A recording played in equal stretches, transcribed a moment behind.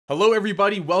Hello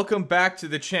everybody, welcome back to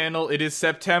the channel. It is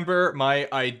September, my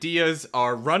ideas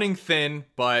are running thin,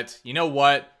 but you know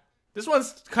what? This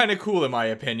one's kind of cool in my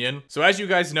opinion. So as you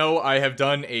guys know, I have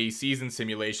done a season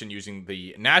simulation using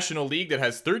the National League that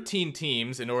has 13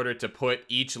 teams in order to put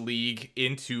each league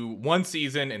into one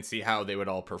season and see how they would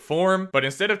all perform. But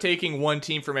instead of taking one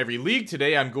team from every league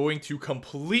today, I'm going to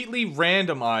completely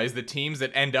randomize the teams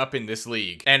that end up in this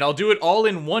league. And I'll do it all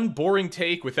in one boring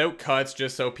take without cuts,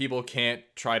 just so people can't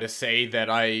try to say that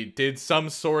I did some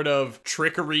sort of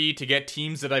trickery to get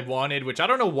teams that I wanted, which I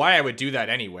don't know why I would do that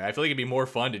anyway. I feel like it'd be more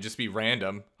fun to just be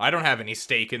random. I don't have any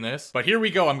stake in this. But here we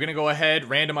go. I'm gonna go ahead,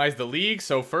 randomize the league.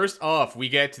 So first off, we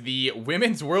get the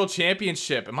Women's World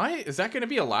Championship. Is that gonna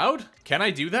be allowed? Can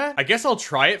I do that? I guess I'll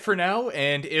try it for now,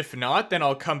 and if not, then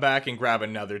I'll come back and grab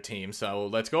another team. So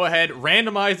let's go ahead,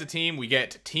 randomize the team. We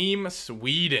get Team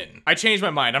Sweden. I changed my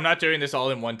mind. I'm not doing this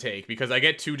all in one take because I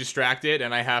get too distracted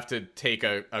and I have to take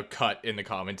a cut in the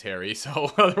commentary.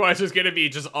 So otherwise there's gonna be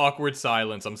just awkward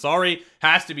silence. I'm sorry,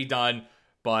 has to be done,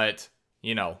 but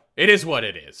you know, it is what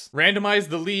it is. Randomize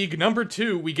the league. Number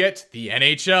 2, we get the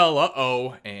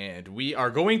NHL. And we are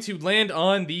going to land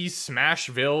on the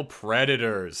Smashville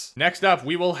Predators. Next up,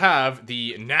 we will have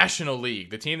the National League,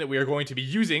 the team that we are going to be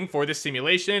using for this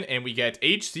simulation, and we get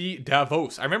HC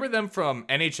Davos. I remember them from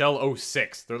NHL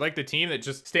 06. They're like the team that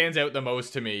just stands out the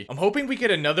most to me. I'm hoping we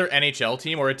get another NHL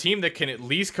team or a team that can at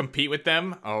least compete with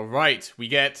them. All right, we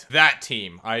get that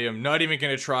team. I am not even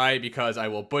going to try because I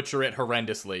will butcher it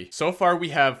horrendously. So far, we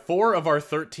have 4 of our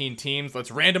 13 teams. Let's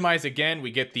randomize again.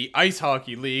 We get the Ice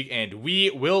Hockey League, and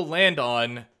we will land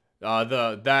on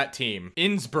that team,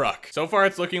 Innsbruck. So far,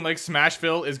 it's looking like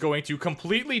Smashville is going to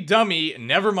completely dummy.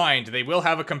 Never mind, they will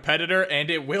have a competitor,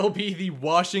 and it will be the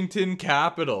Washington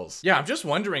Capitals. Yeah, I'm just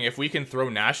wondering if we can throw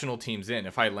national teams in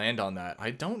if I land on that.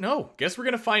 I don't know. Guess we're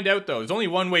gonna find out, though. There's only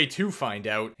one way to find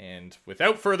out, and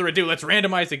without further ado, let's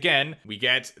randomize again. We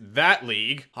get that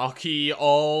league, Hockey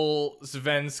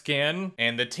Allsvenskan,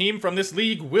 and the team from this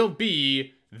league will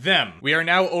be them. We are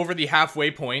now over the halfway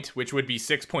point, which would be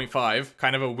 6.5.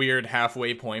 Kind of a weird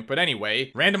halfway point, but anyway.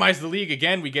 Randomize the league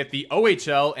again, we get the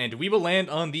OHL, and we will land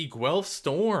on the Guelph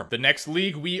Storm. The next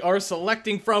league we are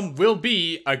selecting from will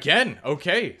be, again,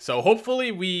 okay. So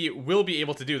hopefully we will be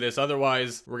able to do this,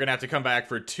 otherwise we're gonna have to come back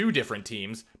for 2 different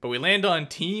teams. But we land on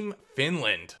Team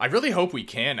Finland. I really hope we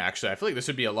can, actually. I feel like this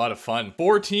would be a lot of fun.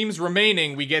 4 teams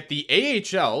remaining. We get the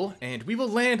AHL, and we will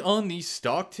land on the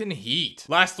Stockton Heat.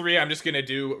 Last 3, I'm just gonna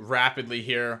do rapidly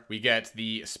here. We get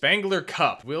the Spangler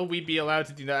Cup. Will we be allowed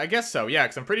to do that? I guess so, yeah,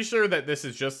 because I'm pretty sure that this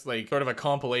is just like sort of a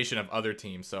compilation of other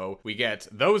teams. So we get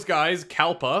those guys,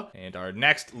 Kalpa, and our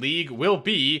next league will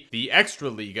be the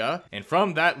Extraliga. And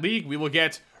from that league, we will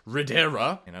get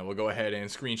Redera. And I will go ahead and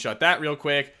screenshot that real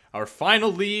quick. Our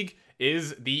final league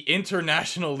is the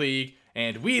International League,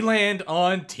 and we land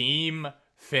on Team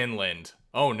Finland.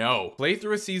 Oh no. Play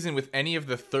through a season with any of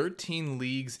the 13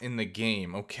 leagues in the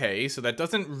game. Okay, so that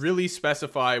doesn't really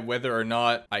specify whether or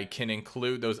not I can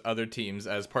include those other teams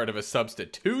as part of a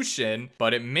substitution,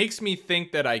 but it makes me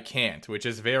think that I can't, which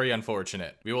is very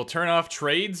unfortunate. We will turn off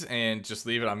trades and just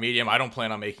leave it on medium. I don't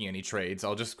plan on making any trades.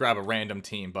 I'll just grab a random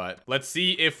team, but let's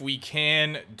see if we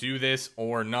can do this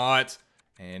or not.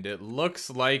 And it looks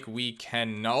like we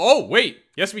can. Oh, wait.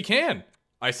 Yes, we can.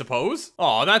 I suppose.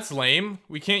 Oh, that's lame.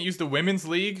 We can't use the Women's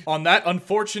League. On that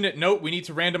unfortunate note, we need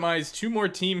to randomize 2 more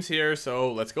teams here.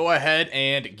 So let's go ahead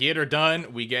and get her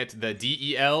done. We get the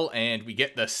DEL and we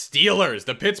get the Steelers,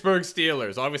 the Pittsburgh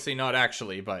Steelers. Obviously not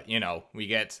actually, but you know, we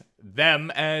get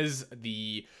them as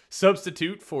the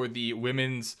substitute for the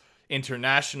Women's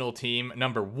International Team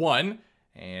number 1.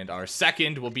 And our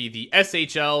second will be the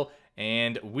SHL.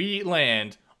 And we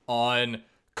land on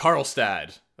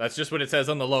Karlstad. That's just what it says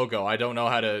on the logo. I don't know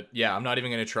how to... Yeah, I'm not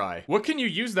even going to try. What can you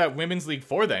use that Women's League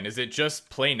for then? Is it just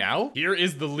play now? Here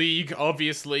is the league.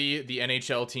 Obviously, the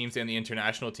NHL teams and the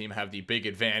international team have the big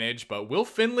advantage, but will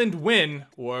Finland win,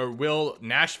 or will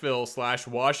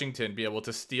Nashville/Washington be able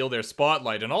to steal their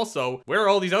spotlight? And also, where are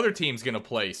all these other teams going to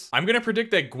place? I'm going to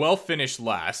predict that Guelph finished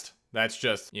last. That's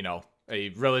just, you know, a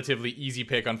relatively easy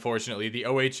pick, unfortunately. The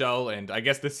OHL and I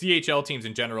guess the CHL teams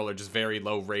in general are just very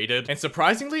low rated. And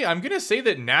surprisingly, I'm gonna say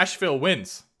that Nashville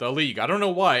wins the league. I don't know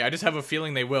why, I just have a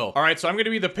feeling they will. All right, so I'm gonna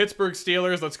be the Pittsburgh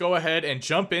Steelers. Let's go ahead and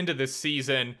jump into this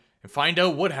season and find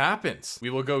out what happens. We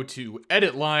will go to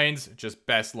edit lines, just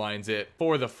best lines it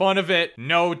for the fun of it.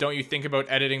 No, don't you think about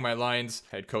editing my lines.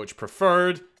 Head coach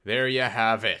preferred. There you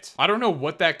have it. I don't know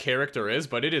what that character is,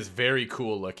 but it is very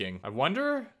cool looking. I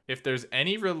wonder if there's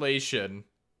any relation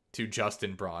to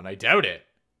Justin Braun. I doubt it,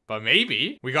 but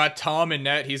maybe. We got Tom in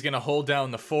net. He's going to hold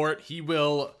down the fort. He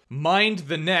will mind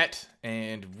the net,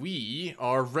 and we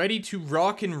are ready to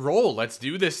rock and roll. Let's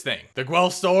do this thing. The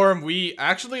Guelph Storm, we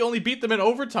actually only beat them in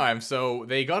overtime, so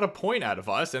they got a point out of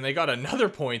us, and they got another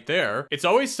point there. It's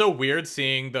always so weird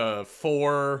seeing the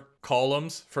 4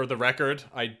 columns for the record.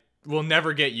 I will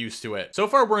never get used to it. So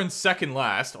far, we're in second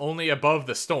last, only above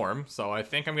the Storm, so I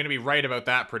think I'm going to be right about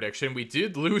that prediction. We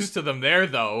did lose to them there,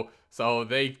 though, so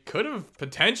they could have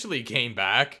potentially came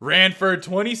back. Ranford,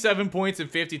 27 points in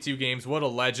 52 games. What a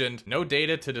legend. No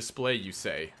data to display, you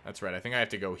say. That's right. I think I have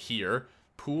to go here.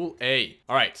 Pool A.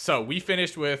 All right, so we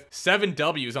finished with 7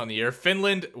 W's on the year.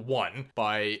 Finland won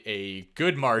by a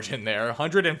good margin there.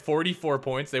 144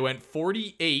 points. They went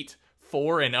 48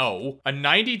 4-0, a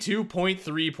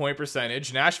 92.3 point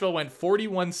percentage. Nashville went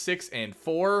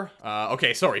 41-6-4.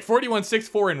 Okay, sorry,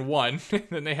 41-6-4-1.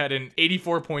 Then they had an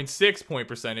 84.6 point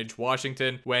percentage.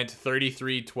 Washington went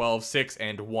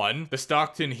 33-12-6-1. The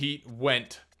Stockton Heat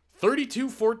went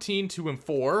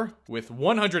 32-14-2-4 with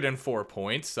 104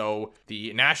 points. So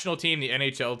the national team, the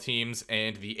NHL teams,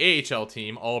 and the AHL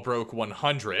team all broke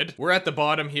 100. We're at the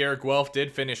bottom here. Guelph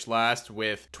did finish last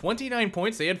with 29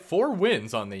 points. They had 4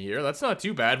 wins on the year. That's not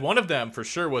too bad. One of them for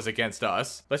sure was against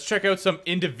us. Let's check out some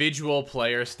individual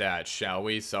player stats, shall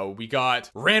we? So we got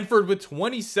Ranford with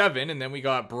 27, and then we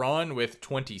got Braun with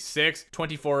 26,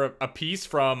 24 apiece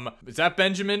from, is that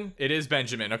Benjamin? It is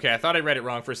Benjamin. Okay, I thought I read it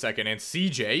wrong for a second. And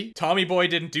CJ. Tommy Boy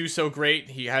didn't do so great.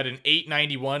 He had an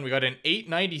 891. We got an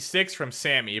 896 from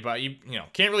Sammy, but you know,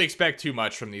 can't really expect too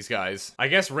much from these guys. I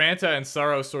guess Ranta and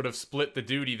Saros sort of split the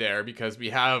duty there because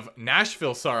we have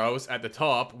Nashville Saros at the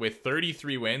top with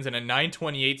 33 wins and a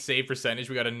 928 save percentage.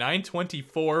 We got a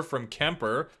 924 from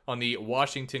Kemper on the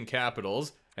Washington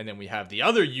Capitals. And then we have the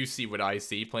other UC with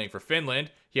IC playing for Finland.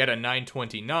 He had a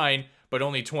 929, but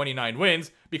only 29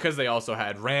 wins because they also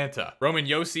had Ranta. Roman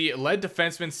Josi led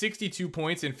defenseman, 62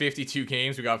 points in 52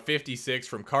 games. We got 56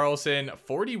 from Carlson,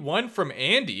 41 from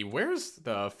Andy. Where's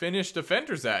the Finnish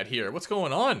defenders at here? What's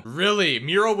going on? Really,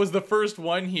 Miro was the first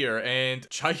one here, and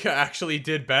Chaika actually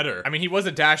did better. I mean, he was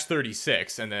a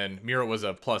 -36, and then Miro was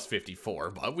a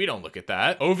 +54, but we don't look at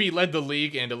that. Ovi led the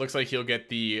league, and it looks like he'll get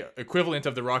the equivalent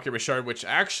of the Rocket Richard, which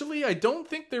actually, I don't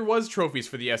think there was trophies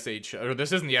for the SHL, or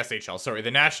this isn't the SHL, sorry,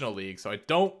 the National League, so I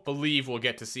don't believe we'll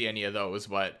get to see any of those,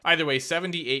 but either way,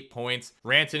 78 points.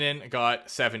 Rantanen got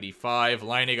 75,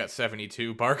 Laine got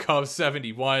 72, Barkov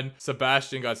 71,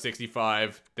 Sebastian got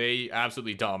 65. They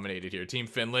absolutely dominated here. Team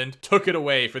Finland took it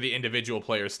away for the individual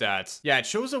player stats. Yeah, it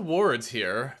shows awards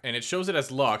here, and it shows it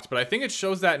as locked, but I think it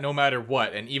shows that no matter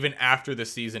what, and even after the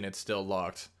season, it's still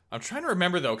locked. I'm trying to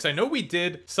remember though, because I know we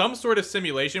did some sort of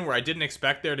simulation where I didn't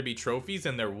expect there to be trophies,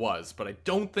 and there was, but I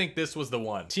don't think this was the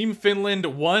one. Team Finland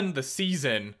won the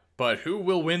season, but who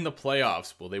will win the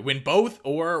playoffs? Will they win both,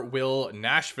 or will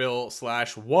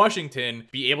Nashville/Washington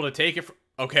be able to take it?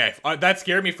 Okay, that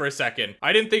scared me for a second.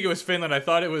 I didn't think it was Finland. I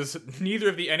thought it was neither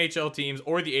of the NHL teams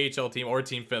or the AHL team or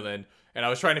Team Finland. And I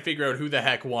was trying to figure out who the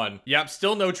heck won. Yep,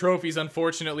 still no trophies,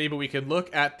 unfortunately, but we can look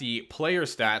at the player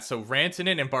stats. So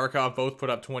Rantanen and Barkov both put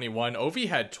up 21. Ovi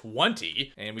had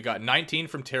 20, and we got 19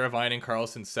 from Teravainen,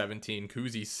 Carlson 17,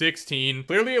 Kuzi 16.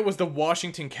 Clearly, it was the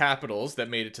Washington Capitals that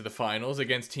made it to the finals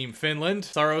against Team Finland.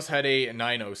 Saros had a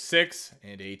 906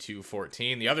 and a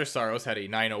 214. The other Saros had a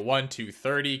 901,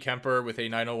 230. Kemper with a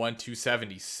 901,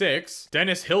 276.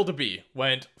 Dennis Hildeby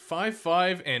went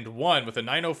 5-5-1 with a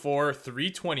 904,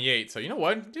 328. So you know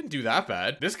what? Didn't do that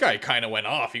bad. This guy kind of went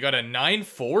off. He got a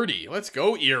 940. Let's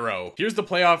go, Eero. Here's the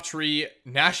playoff tree.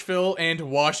 Nashville and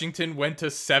Washington went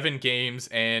to 7 games,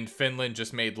 and Finland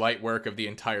just made light work of the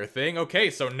entire thing.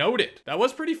 Okay, so noted. That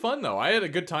was pretty fun, though. I had a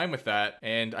good time with that,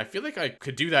 and I feel like I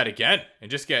could do that again and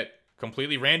just get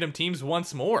completely random teams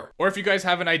once more. Or if you guys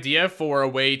have an idea for a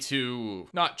way to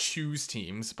not choose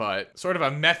teams, but sort of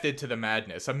a method to the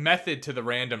madness, a method to the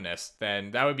randomness, then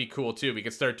that would be cool too. We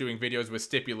could start doing videos with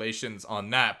stipulations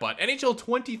on that. But NHL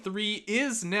 23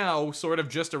 is now sort of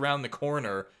just around the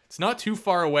corner. It's not too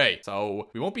far away,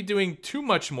 so we won't be doing too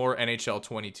much more NHL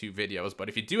 22 videos, but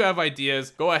if you do have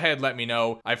ideas, go ahead, let me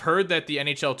know. I've heard that the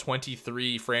NHL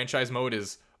 23 franchise mode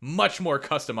is much more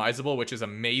customizable, which is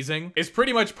amazing. It's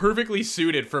pretty much perfectly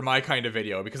suited for my kind of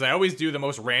video because I always do the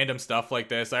most random stuff like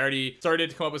this. I already started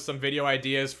to come up with some video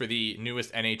ideas for the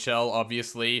newest NHL,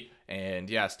 obviously, and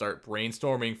yeah, start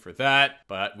brainstorming for that.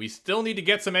 But we still need to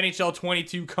get some NHL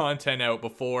 22 content out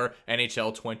before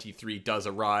NHL 23 does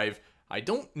arrive. I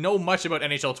don't know much about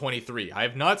NHL 23. I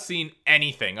have not seen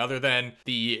anything other than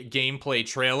the gameplay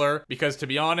trailer because, to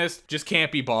be honest, just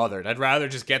can't be bothered. I'd rather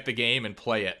just get the game and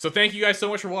play it. So thank you guys so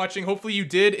much for watching. Hopefully you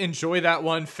did enjoy that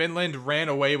one. Finland ran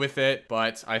away with it,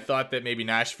 but I thought that maybe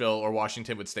Nashville or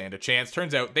Washington would stand a chance.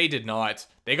 Turns out they did not.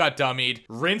 They got dummied,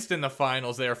 rinsed in the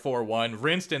finals there 4-1,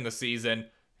 rinsed in the season,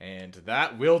 and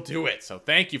that will do it. So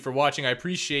thank you for watching. I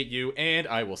appreciate you, and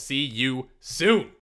I will see you soon.